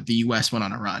 where the U.S. went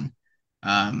on a run.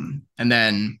 And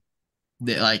then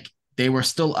they were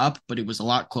still up, but it was a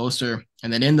lot closer.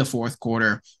 And then in the fourth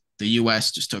quarter, the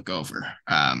U.S. just took over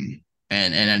and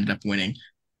ended up winning.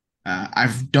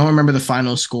 I don't remember the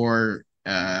final score.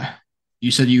 You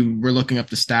said you were looking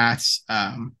up the stats,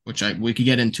 which we could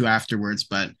get into afterwards,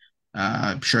 but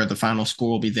I'm sure the final score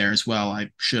will be there as well. I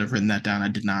should have written that down. I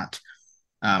did not.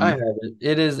 I have Um,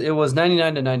 it. It was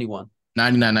 99-91.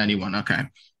 99-91. Okay.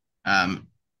 Um,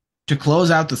 to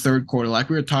close out the third quarter, like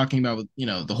we were talking about with,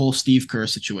 the whole Steve Kerr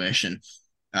situation,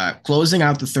 closing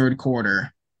out the third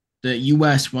quarter, the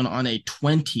U.S. went on a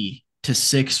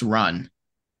 20-6 run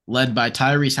led by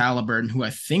Tyrese Halliburton, who I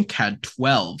think had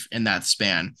 12 in that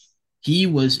span. He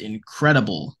was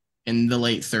incredible in the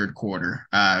late third quarter.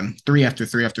 Three after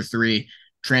three after three,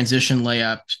 transition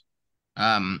layups,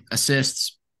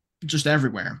 assists, just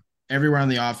everywhere on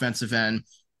the offensive end.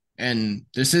 And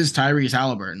this is Tyrese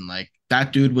Halliburton. Like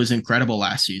that dude was incredible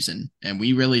last season, and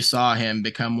we really saw him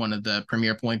become one of the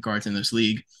premier point guards in this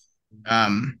league.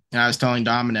 And I was telling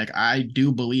Dominic, I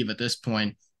do believe at this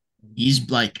point he's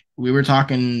like we were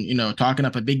talking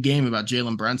up a big game about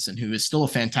Jalen Brunson, who is still a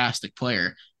fantastic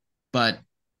player, but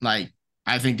like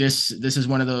I think this is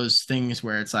one of those things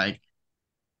where it's like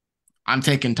I'm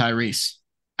taking Tyrese.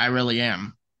 I really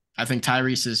am. I think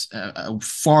Tyrese is a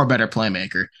far better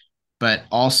playmaker, but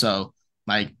also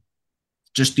like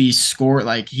just these score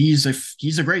like he's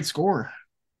a great scorer.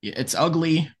 It's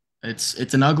ugly.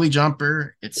 It's an ugly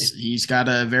jumper. He's got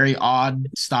a very odd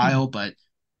style, but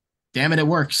damn it, it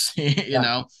works.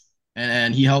 Yeah.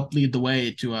 And he helped lead the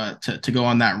way to go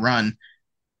on that run.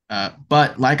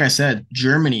 But like I said,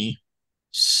 Germany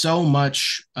so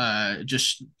much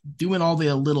just doing all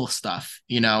the little stuff.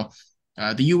 The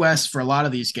U.S. for a lot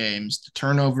of these games, the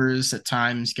turnovers at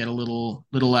times get a little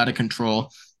out of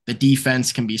control. The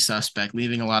defense can be suspect,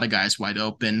 leaving a lot of guys wide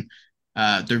open.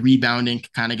 The rebounding can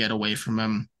kind of get away from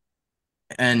them,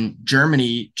 and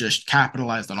Germany just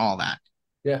capitalized on all that.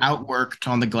 Yeah. Outworked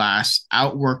on the glass,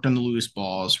 outworked on the loose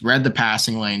balls, read the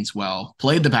passing lanes well,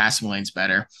 played the passing lanes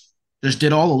better, just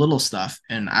did all the little stuff.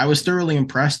 And I was thoroughly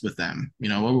impressed with them.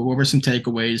 What were some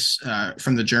takeaways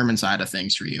from the German side of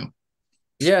things for you?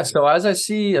 Yeah, so as I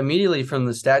see immediately from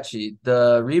the stat sheet,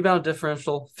 the rebound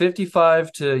differential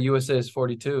 55 to USA is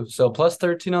 42. So plus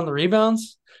 13 on the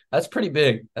rebounds. That's pretty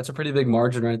big. That's a pretty big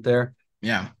margin right there.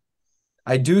 Yeah.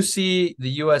 I do see the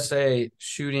USA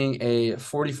shooting a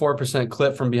 44%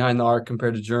 clip from behind the arc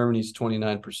compared to Germany's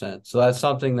 29%. So that's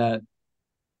something that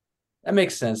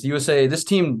makes sense. The USA, this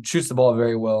team shoots the ball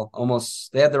very well.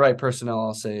 Almost, they have the right personnel,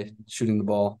 I'll say, shooting the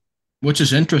ball. which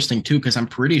is interesting too, because I'm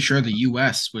pretty sure the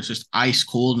U.S. was just ice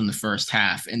cold in the first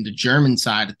half, and the German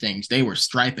side of things, they were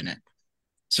striping it.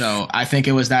 So I think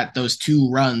it was that those two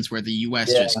runs where the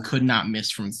U.S. just Yeah, could not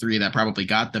miss from three that probably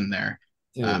got them there.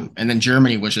 dude. And then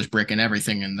Germany was just breaking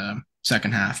everything in the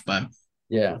second half. But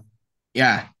Yeah,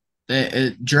 yeah,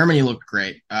 Germany looked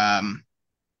great.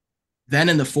 Then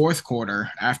in the fourth quarter,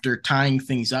 after tying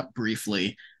things up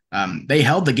briefly, they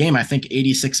held the game, I think,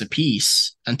 86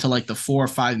 apiece until like the 4 or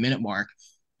 5 minute mark.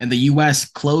 And the U.S.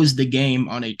 closed the game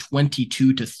on a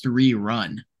 22-3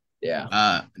 run.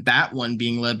 yeah, That one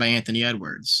being led by Anthony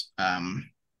Edwards.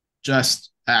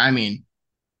 I mean,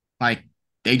 like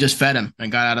they just fed him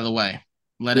and got out of the way,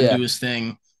 let him yeah. do his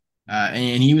thing,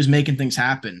 and he was making things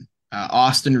happen.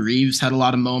 Austin Reeves had a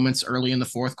lot of moments early in the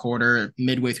fourth quarter,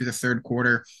 midway through the third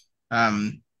quarter,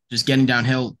 um, just getting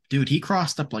downhill. Dude, he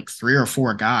crossed up like 3 or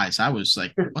 4 guys. I was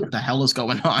like, what the hell is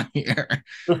going on here?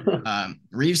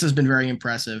 Reeves has been very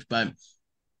impressive, but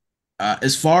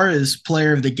as far as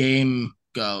player of the game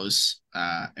goes,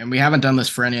 and we haven't done this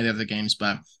for any of the other games,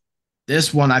 but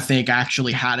this one I think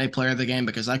actually had a player of the game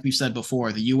because, like we've said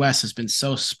before, the U.S. has been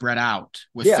so spread out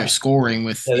with their Yeah, scoring,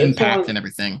 with yeah. impact and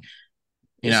everything.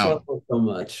 You This one know, was so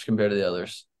much compared to the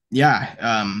others.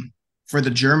 yeah. For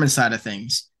the German side of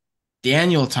things,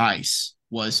 Daniel Tice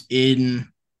was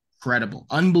incredible,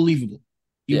 unbelievable.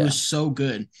 He Yeah, was so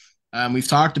good. We've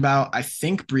talked about, I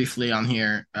think, briefly on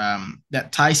here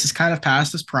that Tice is kind of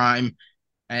past his prime,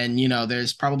 and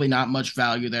there's probably not much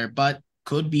value there, but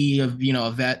could be a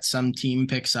vet some team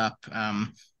picks up.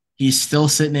 He's still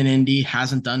sitting in Indy,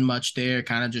 hasn't done much there,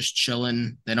 kind of just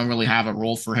chilling. They don't really have a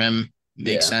role for him.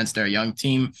 Makes yeah, sense. They're a young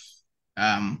team,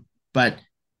 but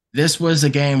this was a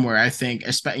game where I think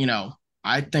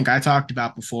I talked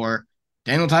about before.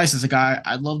 Daniel Tyson's a guy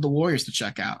I'd love the Warriors to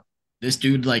check out. This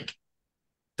dude, like,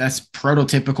 that's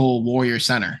prototypical Warrior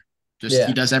center. Just he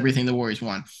yeah, does everything the Warriors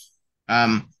want.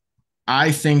 Um,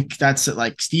 I think that's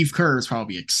like Steve Kerr is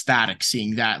probably ecstatic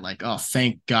seeing that. Like, oh,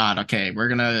 thank God. Okay, we're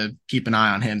gonna keep an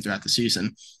eye on him throughout the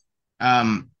season.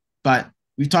 But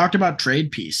we've talked about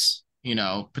trade piece,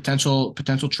 potential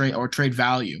trade or trade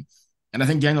value, and I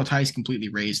think Daniel Tice completely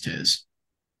raised his.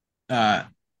 Uh,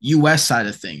 U.S. side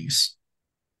of things,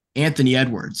 Anthony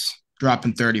Edwards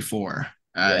dropping 34.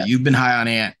 yeah. You've been high on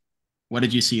Ant. What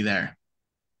did you see there?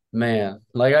 Man,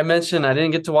 like I mentioned, I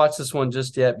didn't get to watch this one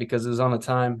just yet because it was on a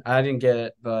time. I didn't get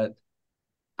it, but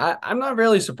I'm not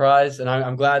really surprised, and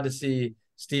I'm glad to see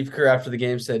Steve Kerr after the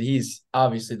game said he's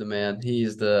obviously the man.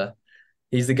 He's the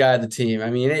guy of the team. I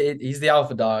mean, he's the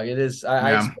alpha dog. It is.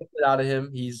 I Yeah, expect it out of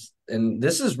him. And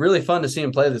this is really fun to see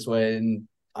him play this way. And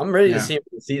I'm ready to yeah. see him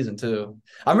in the season too.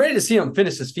 I'm ready to see him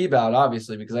finish his FIBA out,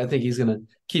 obviously, because I think he's gonna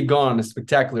keep going on a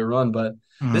spectacular run. But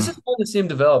this Mm, is fun to see him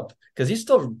develop because he's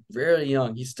still very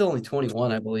young. He's still only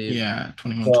 21, I believe. yeah,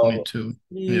 21, So 22.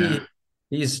 Yeah.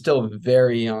 he's still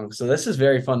very young. So this is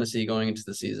very fun to see going into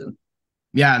the season.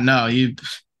 Yeah, no,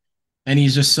 and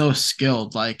he's just so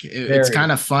skilled. Like it's Very.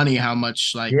 kind of funny how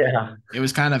much like Yeah. it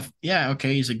was kind of yeah,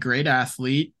 okay, he's a great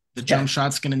athlete. The Yeah. jump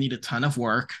shot's gonna need a ton of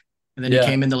work. And then he Yeah.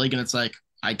 came in the league and it's like,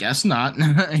 I guess not. you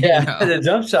Yeah. know. The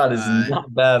jump shot is Uh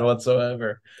not bad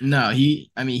whatsoever. no,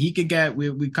 I mean he could get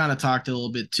we kind of talked a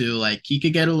little bit too. Like he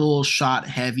could get a little shot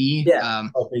heavy. Yeah.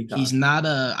 Oh, big He's time. not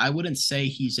I wouldn't say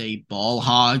he's a ball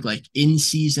hog like in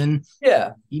season.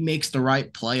 Yeah. He makes the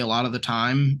right play a lot of the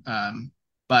time.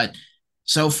 But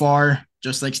so far,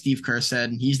 just like Steve Kerr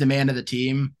said, he's the man of the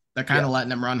team. They're kind Yeah. of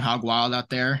letting him run hog wild out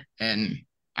there, and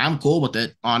I'm cool with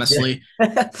it, Yeah. honestly.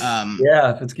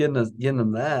 Yeah. If it's getting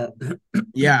them that.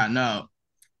 Yeah, no.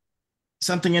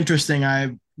 Something interesting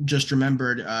I just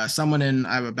remembered. Someone in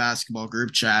I have a basketball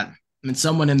group chat, and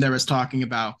someone in there was talking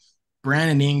about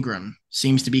Brandon Ingram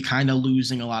seems to be kind of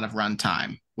losing a lot of run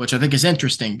time, which I think is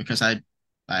interesting because I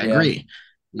Yeah. agree.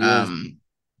 He is. Um,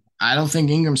 I don't think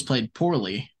Ingram's played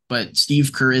poorly, but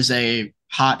Steve Kerr is a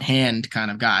hot hand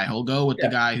kind of guy. He'll go with the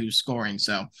Yeah. guy who's scoring.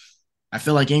 So I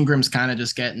feel like Ingram's kind of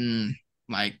just getting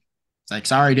like, it's like,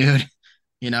 sorry, dude,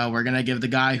 we're going to give the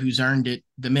guy who's earned it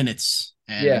the minutes.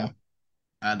 Yeah.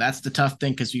 And that's the tough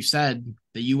thing because we've said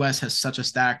the U.S. has such a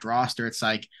stacked roster. It's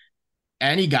like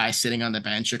any guy sitting on the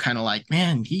bench, you're kind of like,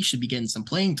 man, he should be getting some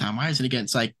playing time. Why isn't he getting?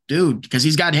 It's like, dude, because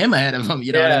he's got him ahead of him.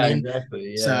 You know what I Yeah. mean?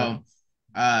 Exactly. Yeah.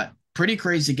 So, pretty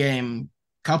crazy game.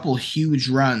 Couple huge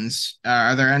runs.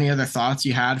 Are there any other thoughts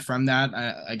you had from that?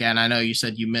 Again, I know you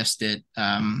said you missed it,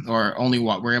 or only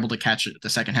what we're able to catch it the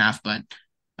second half. But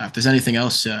if there's anything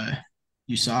else you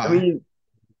I saw, mean,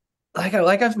 like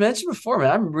I've mentioned before,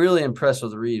 man, I'm really impressed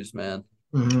with Reeves, man.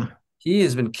 Mhm. He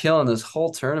has been killing this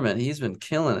whole tournament. He's been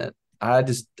killing it.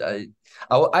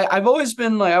 I've always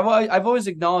been like I've always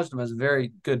acknowledged him as a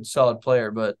very good, solid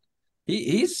player, but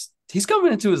he's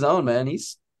coming into his own, man.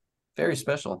 He's very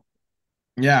special.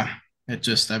 Yeah. It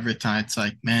just every time it's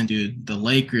like, man, dude, the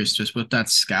Lakers just with that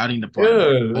scouting department.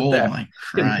 Dude, with Oh that my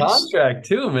fucking Christ. contract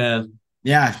too, man.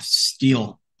 Yeah,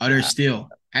 steal, utter Yeah. steal.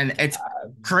 And it's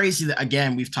crazy that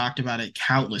again, we've talked about it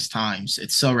countless times.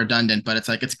 It's so redundant, but it's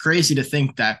like it's crazy to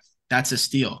think that that's a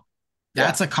steal. Yeah.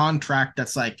 That's a contract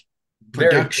that's like Very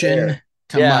production fair.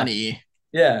 to Yeah. money.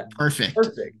 Yeah. Perfect.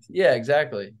 Perfect. Yeah,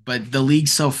 exactly. But the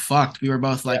league's so fucked. We were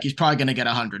both Yeah. like, he's probably gonna get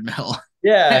 100 mil.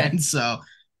 Yeah. And so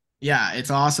yeah, it's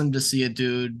awesome to see a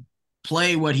dude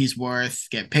play what he's worth,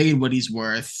 get paid what he's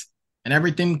worth, and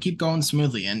everything keep going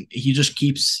smoothly. And he just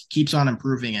keeps on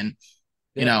improving. And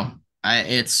you Yeah. know,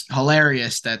 it's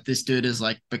hilarious that this dude is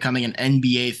like becoming an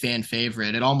NBA fan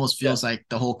favorite. It almost Yeah. feels like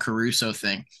the whole Caruso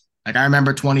thing. Like I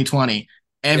remember 2020,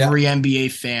 Yeah. every NBA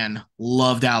fan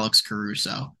loved Alex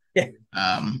Caruso. Yeah.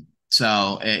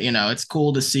 So it's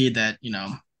cool to see that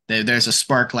there's a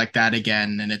spark like that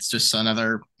again, and it's just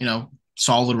another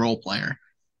solid role player.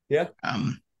 Yeah.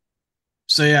 Um,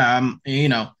 so yeah,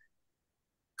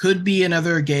 could be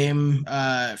another game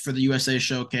for the USA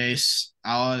showcase.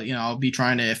 I'll be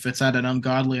trying to, if it's at an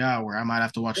ungodly hour, I might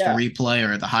have to watch the Yeah. replay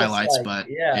or the Just highlights, like, but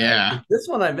yeah, like yeah. this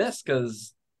one I missed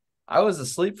because I was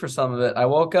asleep for some of it. I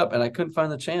woke up and I couldn't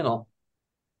find the channel.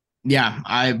 Yeah,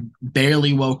 I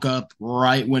barely woke up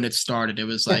right when it started. It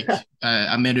was like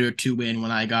a minute or two in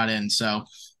when I got in. So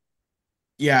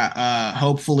yeah,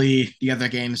 hopefully the other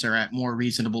games are at more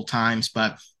reasonable times,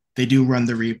 but they do run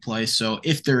the replay. So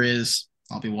if there is,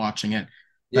 I'll be watching it.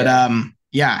 But Yeah.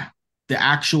 yeah, the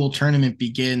actual tournament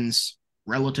begins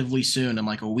relatively soon in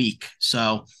like a week.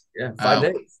 So Yeah. Five uh,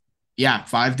 days. yeah,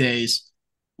 5 days.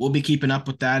 We'll be keeping up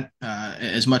with that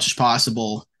as much as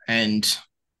possible. And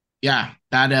yeah,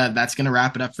 that's gonna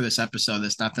wrap it up for this episode.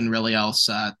 There's nothing really else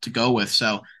to go with.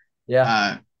 So Yeah.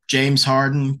 uh, James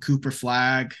Harden, Cooper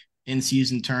Flagg,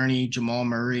 in-season tourney, Jamal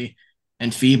Murray,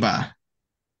 and FIBA.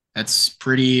 It's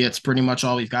pretty much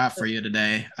all we've got for you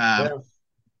today. Yeah.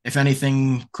 If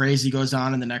anything crazy goes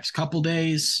on in the next couple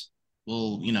days,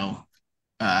 we'll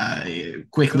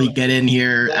quickly get in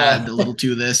here, Yeah. add a little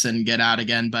to this, and get out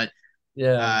again. But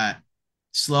Yeah. uh,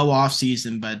 slow off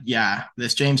season. But yeah,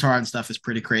 this James Harden stuff is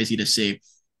pretty crazy to see.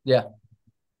 Yeah.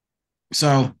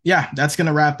 So yeah, that's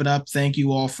gonna wrap it up. Thank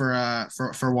you all for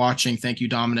watching. Thank you,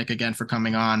 Dominic, again for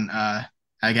coming on.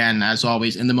 Again, as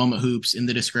always, in the moment hoops in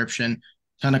the description.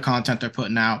 Ton of content they're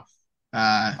putting out.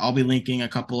 I'll be linking a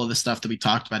couple of the stuff that we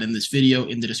talked about in this video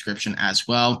in the description as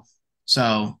well.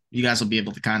 So you guys will be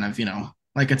able to kind of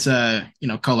like it's a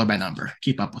color by number.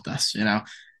 Keep up with us.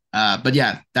 But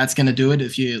yeah, that's gonna do it.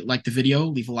 If you like the video,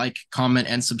 leave a like, comment,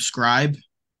 and subscribe.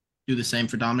 Do the same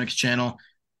for Dominic's channel.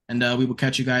 And we will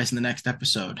catch you guys in the next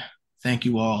episode. Thank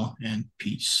you all and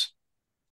peace.